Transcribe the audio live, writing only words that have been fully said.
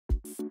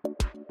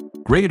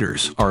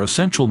Graders are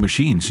essential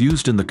machines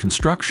used in the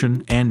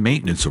construction and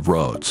maintenance of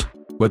roads.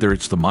 Whether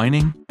it's the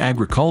mining,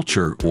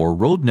 agriculture, or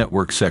road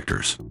network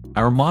sectors,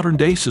 our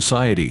modern-day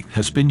society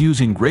has been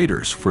using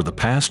graders for the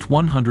past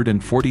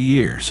 140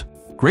 years.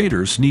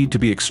 Graders need to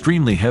be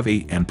extremely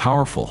heavy and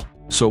powerful,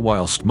 so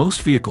whilst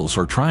most vehicles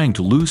are trying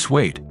to lose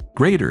weight,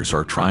 graders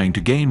are trying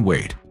to gain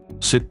weight.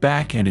 Sit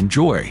back and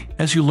enjoy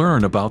as you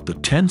learn about the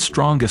 10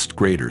 strongest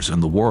graders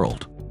in the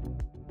world.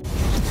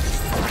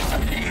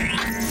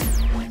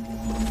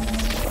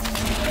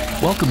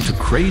 Welcome to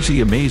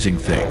Crazy Amazing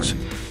Things.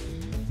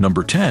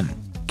 Number 10.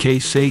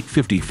 Case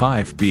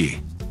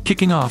 855B.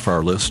 Kicking off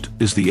our list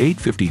is the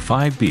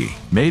 855B,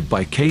 made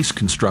by Case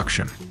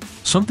Construction.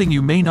 Something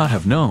you may not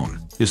have known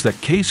is that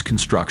Case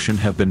Construction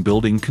have been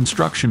building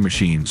construction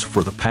machines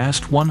for the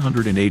past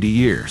 180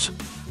 years.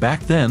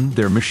 Back then,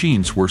 their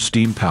machines were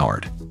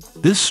steam-powered.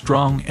 This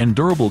strong and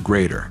durable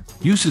grader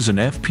uses an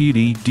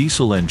FPD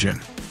diesel engine,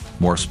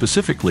 more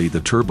specifically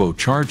the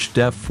turbocharged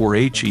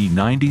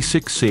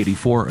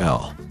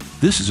DEF4HE9684L.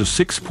 This is a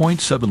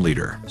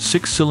 6.7-liter,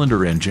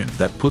 6-cylinder engine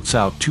that puts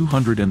out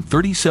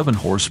 237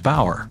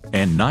 horsepower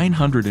and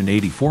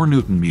 984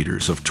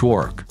 Newton-meters of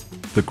torque.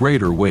 The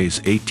grader weighs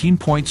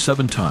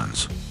 18.7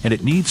 tons, and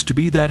it needs to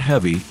be that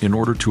heavy in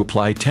order to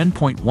apply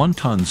 10.1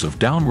 tons of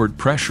downward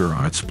pressure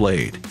on its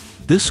blade.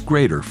 This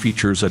grader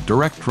features a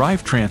direct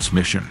drive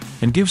transmission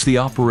and gives the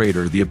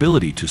operator the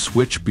ability to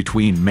switch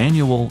between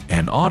manual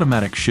and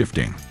automatic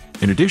shifting.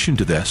 In addition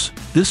to this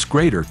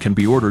grader can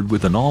be ordered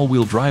with an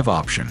all-wheel drive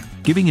option,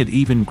 giving it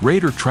even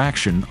greater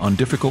traction on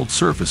difficult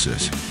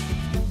surfaces.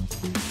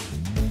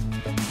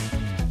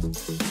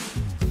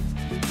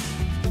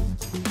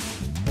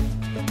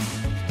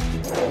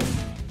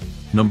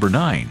 Number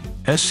 9.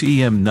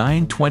 SEM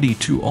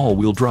 922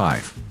 All-Wheel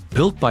Drive.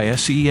 Built by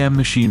SEM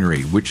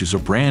Machinery, which is a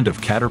brand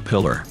of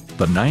Caterpillar,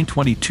 the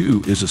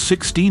 922 is a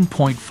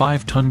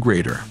 16.5-ton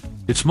grader.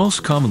 It's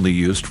most commonly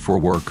used for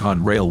work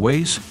on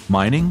railways,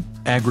 mining,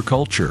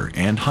 agriculture,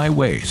 and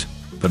highways.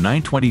 The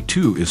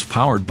 922 is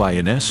powered by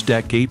an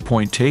SDEC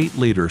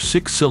 8.8-liter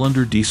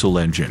 6-cylinder diesel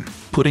engine,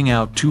 putting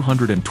out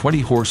 220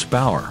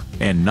 horsepower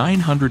and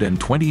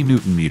 920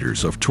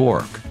 Newton-meters of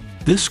torque.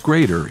 This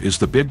grader is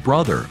the big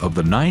brother of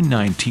the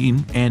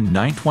 919 and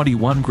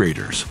 921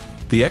 graders.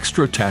 The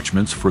extra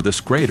attachments for this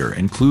grader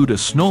include a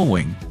snow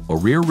wing, a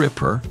rear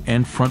ripper,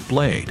 and front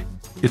blade.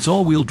 Its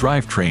all-wheel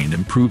drivetrain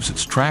improves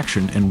its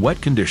traction in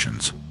wet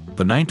conditions.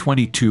 The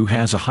 922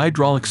 has a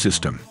hydraulic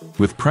system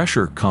with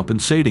pressure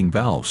compensating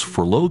valves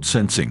for load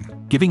sensing,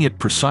 giving it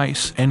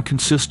precise and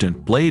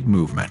consistent blade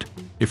movement.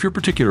 If you're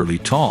particularly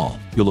tall,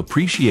 you'll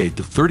appreciate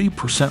the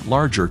 30%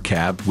 larger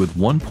cab with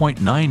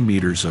 1.9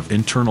 meters of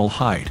internal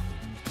height.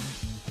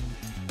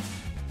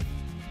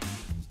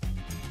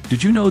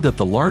 Did you know that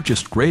the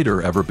largest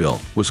grader ever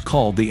built was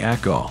called the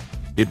Acco?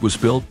 It was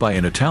built by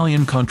an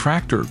Italian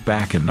contractor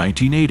back in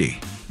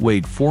 1980,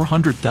 weighed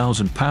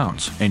 400,000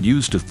 pounds, and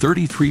used a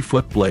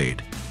 33-foot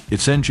blade.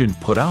 Its engine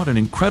put out an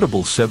incredible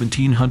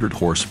 1,700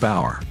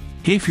 horsepower.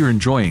 Hey, if you're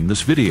enjoying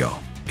this video,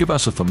 give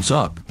us a thumbs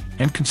up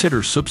and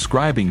consider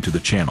subscribing to the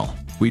channel.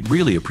 We'd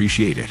really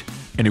appreciate it.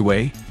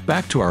 Anyway,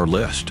 back to our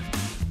list.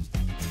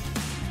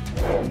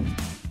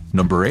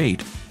 Number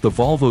 8. The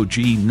Volvo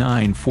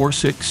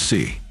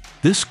G946C.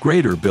 This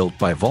grader, built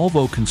by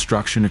Volvo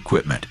Construction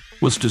Equipment,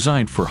 was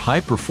designed for high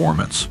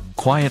performance,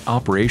 quiet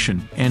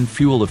operation, and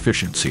fuel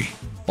efficiency.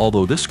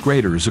 Although this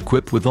grader is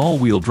equipped with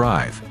all-wheel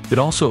drive, it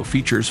also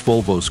features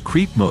Volvo's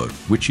creep mode,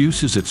 which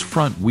uses its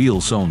front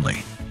wheels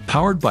only.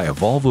 Powered by a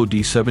Volvo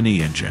D70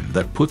 engine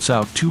that puts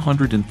out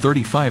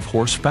 235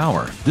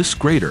 horsepower, this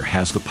grader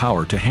has the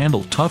power to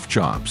handle tough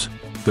jobs.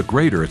 The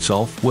grader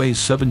itself weighs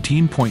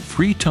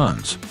 17.3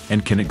 tons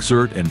and can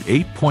exert an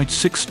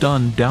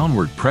 8.6-ton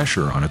downward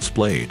pressure on its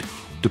blade.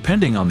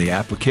 Depending on the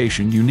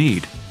application you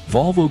need,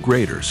 Volvo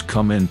graders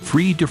come in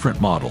 3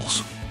 different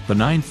models: the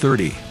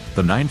 930,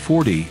 the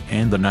 940,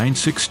 and the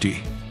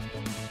 960.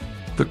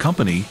 The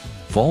company,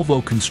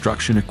 Volvo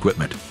Construction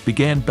Equipment,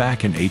 began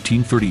back in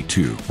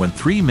 1832 when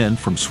 3 men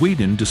from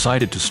Sweden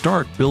decided to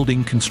start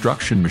building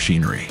construction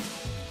machinery.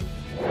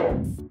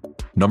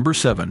 Number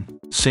 7.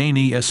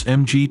 Sany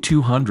SMG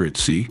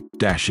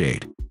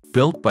 200C-8.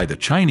 Built by the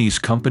Chinese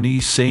company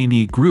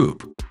Sany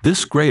Group,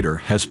 this grader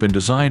has been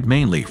designed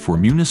mainly for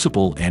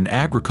municipal and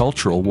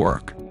agricultural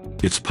work.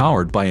 It's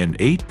powered by an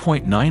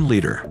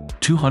 8.9-liter,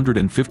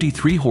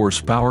 253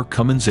 horsepower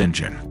Cummins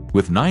engine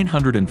with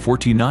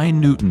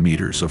 949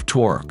 Newton-meters of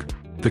torque.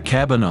 The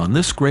cabin on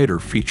this grader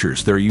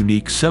features their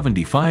unique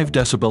 75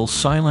 decibel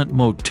silent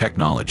mode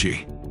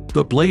technology.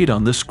 The blade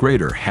on this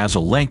grader has a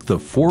length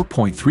of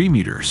 4.3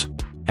 meters.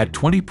 At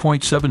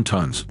 20.7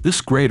 tons, this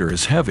grader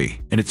is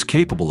heavy, and it's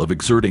capable of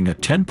exerting a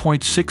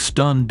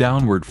 10.6-ton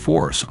downward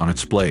force on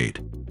its blade.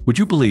 Would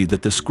you believe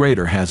that this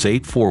grader has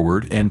 8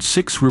 forward and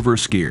 6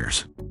 reverse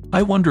gears?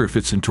 I wonder if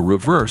it's into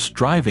reverse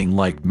driving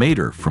like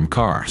Mater from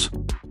Cars.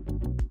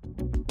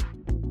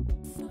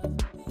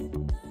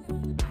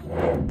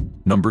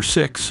 Number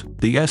 6.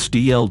 The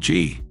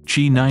SDLG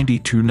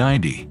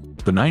G9290.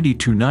 The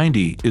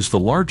 9290 is the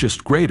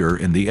largest grader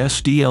in the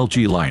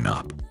SDLG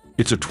lineup.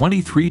 It's a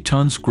 23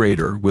 tons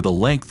grader with a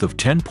length of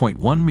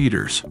 10.1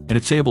 meters, and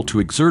it's able to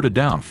exert a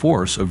down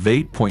force of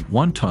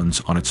 8.1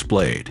 tons on its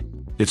blade.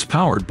 It's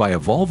powered by a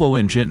Volvo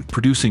engine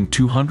producing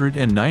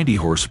 290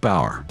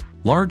 horsepower.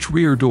 Large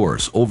rear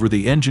doors over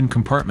the engine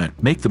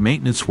compartment make the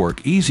maintenance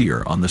work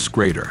easier on this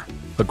grader.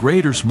 A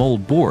grader's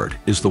mold board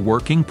is the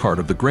working part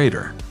of the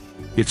grader.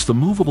 It's the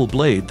movable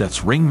blade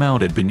that's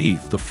ring-mounted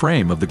beneath the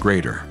frame of the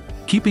grader.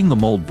 Keeping the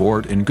mold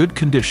board in good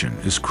condition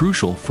is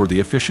crucial for the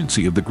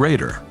efficiency of the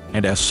grader,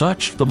 and as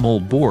such, the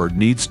mold board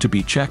needs to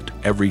be checked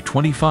every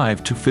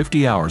 25 to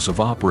 50 hours of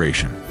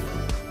operation.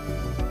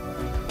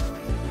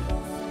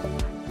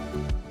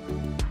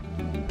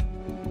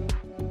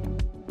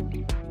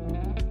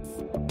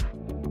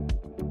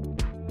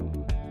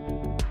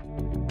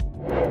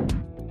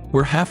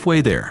 We're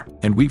halfway there,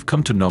 and we've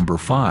come to number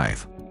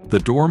 5, the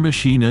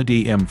Dormashina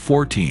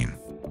DM14.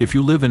 If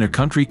you live in a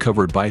country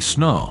covered by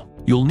snow,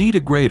 you'll need a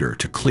grader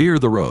to clear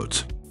the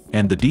roads,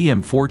 and the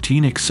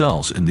DM14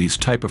 excels in these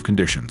type of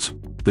conditions.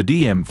 The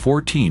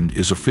DM14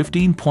 is a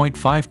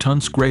 15.5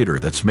 tons grader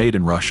that's made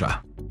in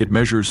Russia. It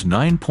measures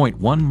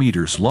 9.1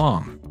 meters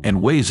long and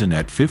weighs in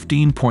at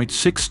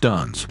 15.6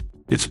 tons.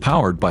 It's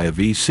powered by a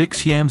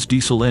V6 YAMS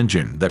diesel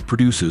engine that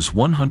produces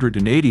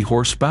 180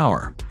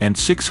 horsepower and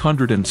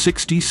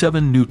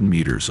 667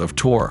 newton-meters of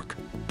torque.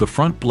 The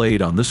front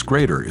blade on this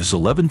grader is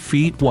 11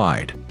 feet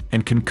wide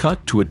and can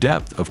cut to a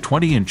depth of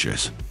 20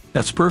 inches.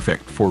 That's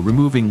perfect for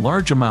removing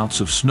large amounts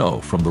of snow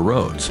from the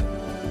roads.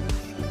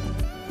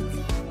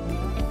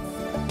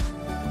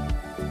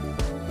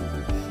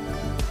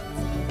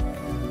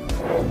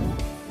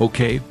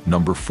 Okay,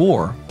 number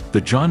 4,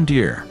 the John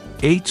Deere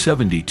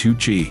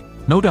 872G.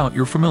 No doubt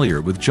you're familiar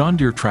with John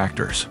Deere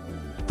tractors.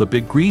 The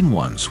big green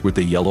ones with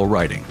the yellow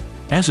writing.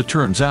 As it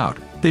turns out,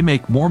 they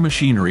make more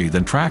machinery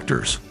than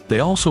tractors. They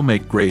also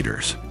make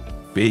graders.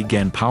 Big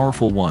and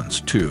powerful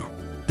ones, too.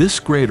 This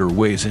grader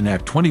weighs in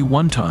at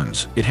 21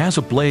 tons. It has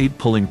a blade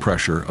pulling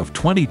pressure of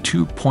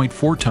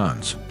 22.4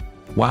 tons.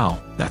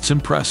 Wow, that's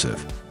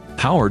impressive.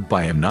 Powered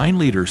by a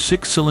 9-liter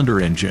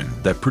 6-cylinder engine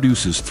that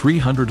produces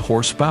 300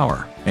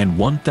 horsepower and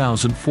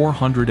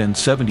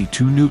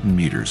 1,472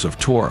 newton-meters of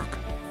torque.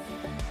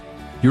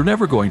 You're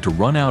never going to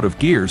run out of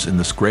gears in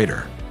this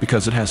grader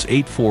because it has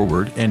 8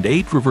 forward and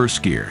 8 reverse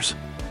gears.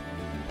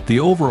 The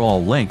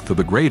overall length of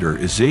the grader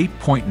is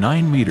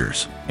 8.9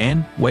 meters,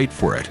 and, wait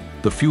for it,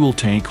 the fuel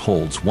tank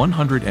holds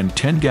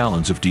 110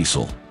 gallons of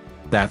diesel.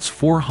 That's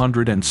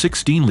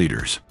 416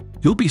 liters.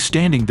 You'll be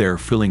standing there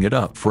filling it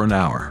up for an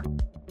hour.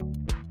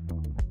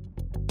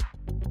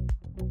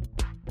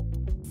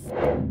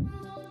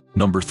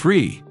 Number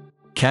 3.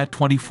 Cat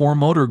 24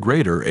 Motor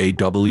Grader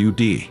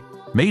AWD.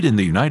 Made in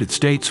the United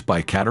States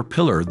by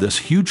Caterpillar, this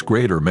huge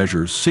grader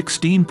measures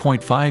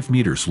 16.5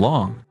 meters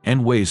long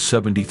and weighs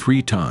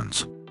 73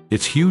 tons.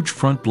 Its huge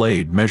front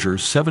blade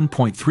measures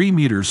 7.3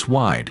 meters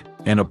wide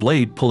and a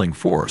blade pulling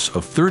force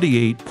of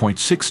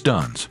 38.6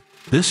 tons.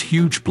 This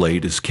huge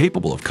blade is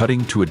capable of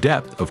cutting to a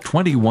depth of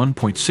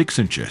 21.6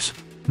 inches.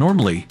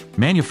 Normally,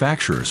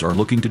 manufacturers are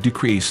looking to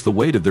decrease the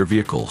weight of their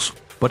vehicles,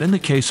 but in the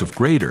case of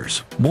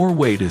graders, more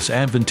weight is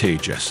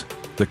advantageous.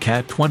 The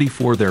Cat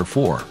 24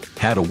 therefore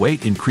had a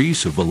weight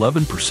increase of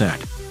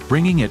 11%,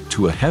 bringing it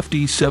to a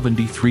hefty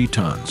 73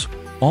 tons.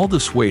 All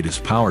this weight is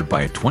powered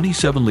by a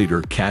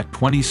 27-liter Cat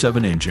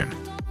 27 engine.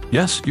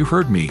 Yes, you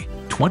heard me,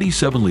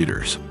 27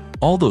 liters.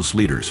 All those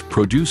liters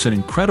produce an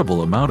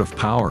incredible amount of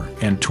power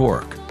and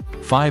torque,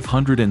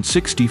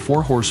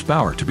 564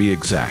 horsepower to be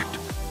exact.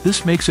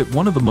 This makes it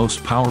one of the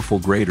most powerful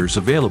graders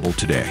available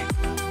today.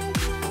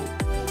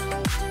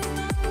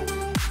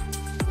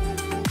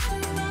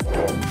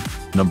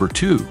 Number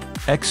 2.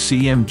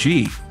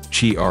 XCMG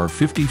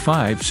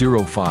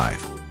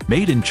GR5505.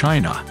 Made in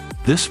China,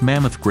 this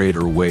mammoth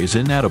grader weighs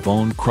in at a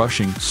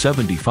bone-crushing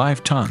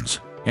 75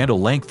 tons and a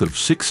length of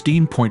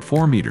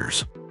 16.4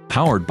 meters,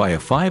 powered by a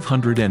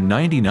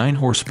 599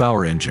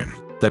 horsepower engine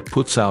that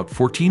puts out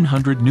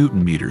 1,400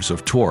 newton-meters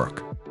of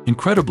torque.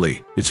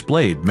 Incredibly, its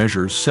blade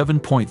measures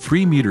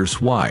 7.3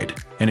 meters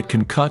wide and it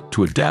can cut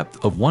to a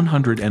depth of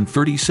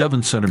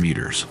 137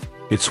 centimeters.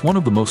 It's one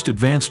of the most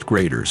advanced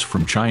graders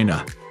from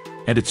China,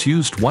 and it's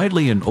used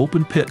widely in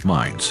open-pit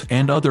mines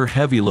and other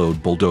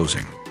heavy-load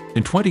bulldozing.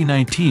 In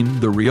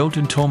 2019, the Rio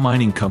Tinto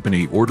Mining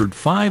Company ordered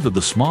 5 of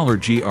the smaller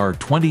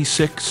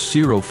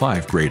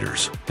GR2605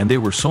 graders, and they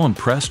were so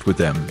impressed with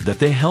them that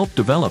they helped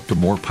develop the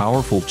more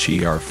powerful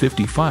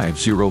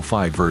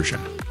GR5505 version.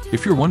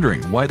 If you're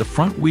wondering why the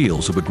front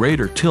wheels of a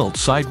grader tilt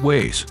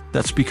sideways,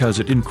 that's because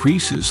it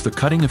increases the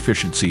cutting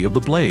efficiency of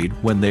the blade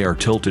when they are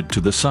tilted to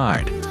the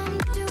side.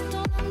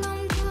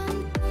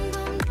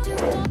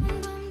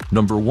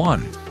 Number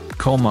 1.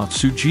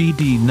 Komatsu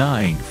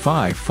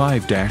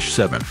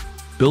GD955-7.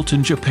 Built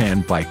in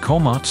Japan by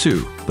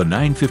Komatsu, the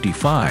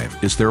 955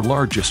 is their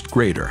largest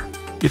grader.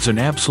 It's an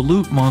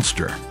absolute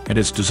monster and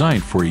is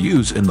designed for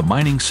use in the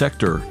mining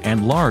sector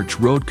and large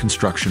road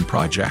construction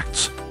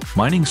projects.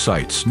 Mining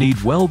sites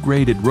need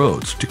well-graded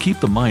roads to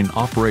keep the mine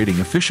operating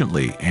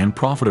efficiently and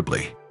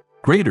profitably.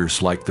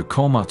 Graders like the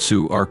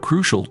Komatsu are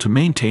crucial to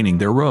maintaining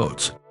their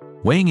roads.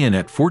 Weighing in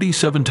at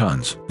 47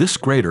 tons, this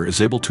grader is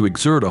able to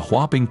exert a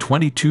whopping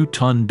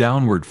 22-ton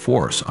downward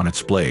force on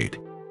its blade.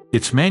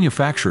 Its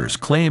manufacturer's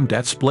claimed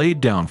its blade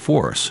down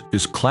force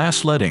is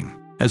class-leading,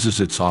 as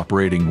is its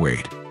operating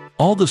weight.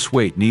 All this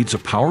weight needs a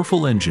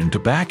powerful engine to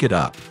back it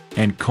up,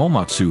 and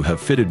Komatsu have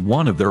fitted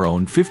one of their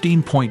own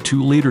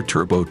 15.2-liter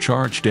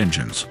turbocharged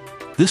engines.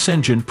 This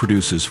engine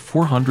produces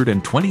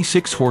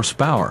 426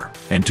 horsepower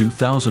and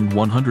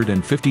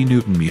 2,150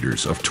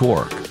 Newton-meters of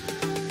torque.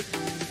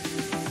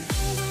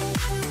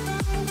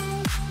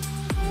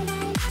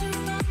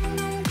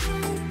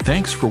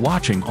 Thanks for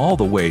watching all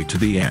the way to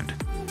the end.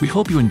 We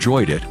hope you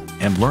enjoyed it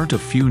and learned a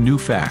few new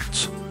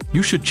facts.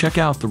 You should check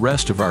out the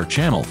rest of our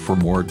channel for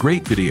more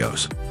great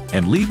videos,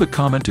 and leave a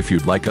comment if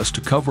you'd like us to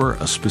cover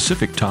a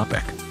specific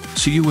topic.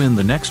 See you in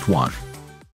the next one.